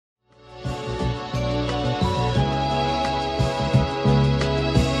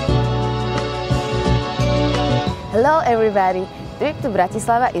Hello everybody! Trip to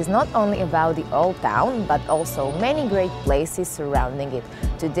Bratislava is not only about the old town, but also many great places surrounding it.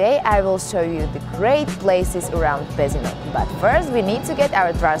 Today I will show you the great places around Pezinok, but first we need to get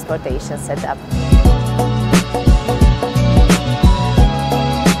our transportation set up.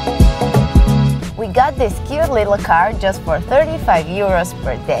 We got this cute little car just for 35 euros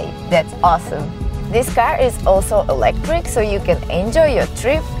per day. That's awesome! This car is also electric, so you can enjoy your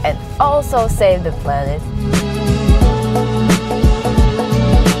trip and also save the planet.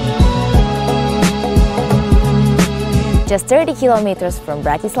 Just 30 kilometers from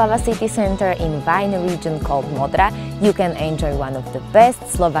Bratislava city center in wine region called Modra, you can enjoy one of the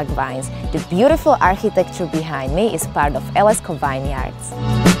best Slovak wines. The beautiful architecture behind me is part of Elesko vineyards.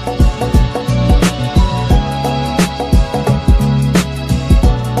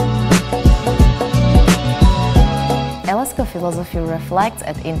 Elesko philosophy reflects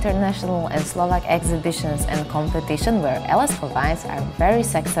at international and Slovak exhibitions and competition where Elesko wines are very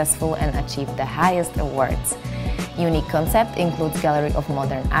successful and achieve the highest awards. Unique concept includes Gallery of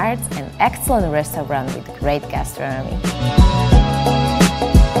Modern Arts and excellent restaurant with great gastronomy.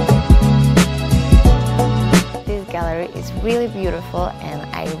 This gallery is really beautiful and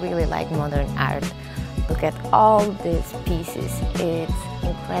I really like modern art. Look at all these pieces, it's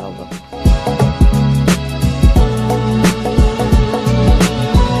incredible.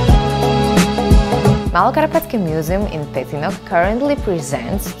 Malokarpatské Museum in Pezinok currently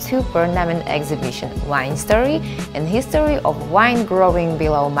presents two permanent exhibitions, Wine Story and History of Wine Growing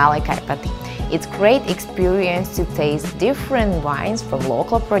Below Malé Karpaty. It's great experience to taste different wines from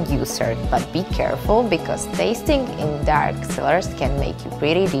local producers, but be careful because tasting in dark cellars can make you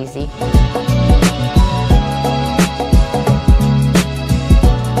pretty dizzy.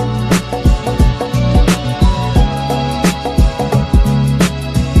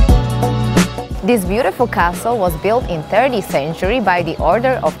 This beautiful castle was built in 30th century by the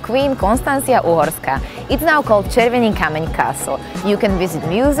order of Queen Konstancia Uhorska. It's now called Červený kameň Castle. You can visit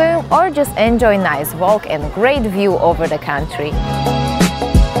museum or just enjoy nice walk and great view over the country.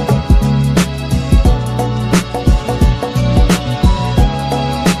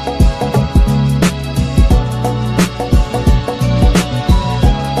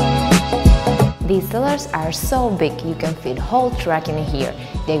 These cellars are so big you can fit whole truck in here.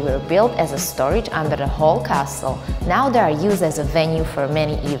 They were built as a storage under the whole castle. Now they are used as a venue for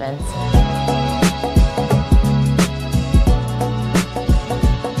many events.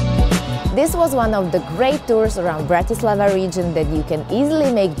 This was one of the great tours around Bratislava region that you can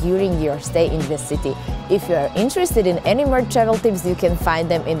easily make during your stay in the city. If you are interested in any more travel tips, you can find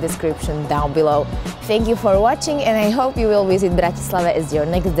them in the description down below. Thank you for watching and I hope you will visit Bratislava as your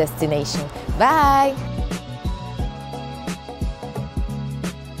next destination. Bye!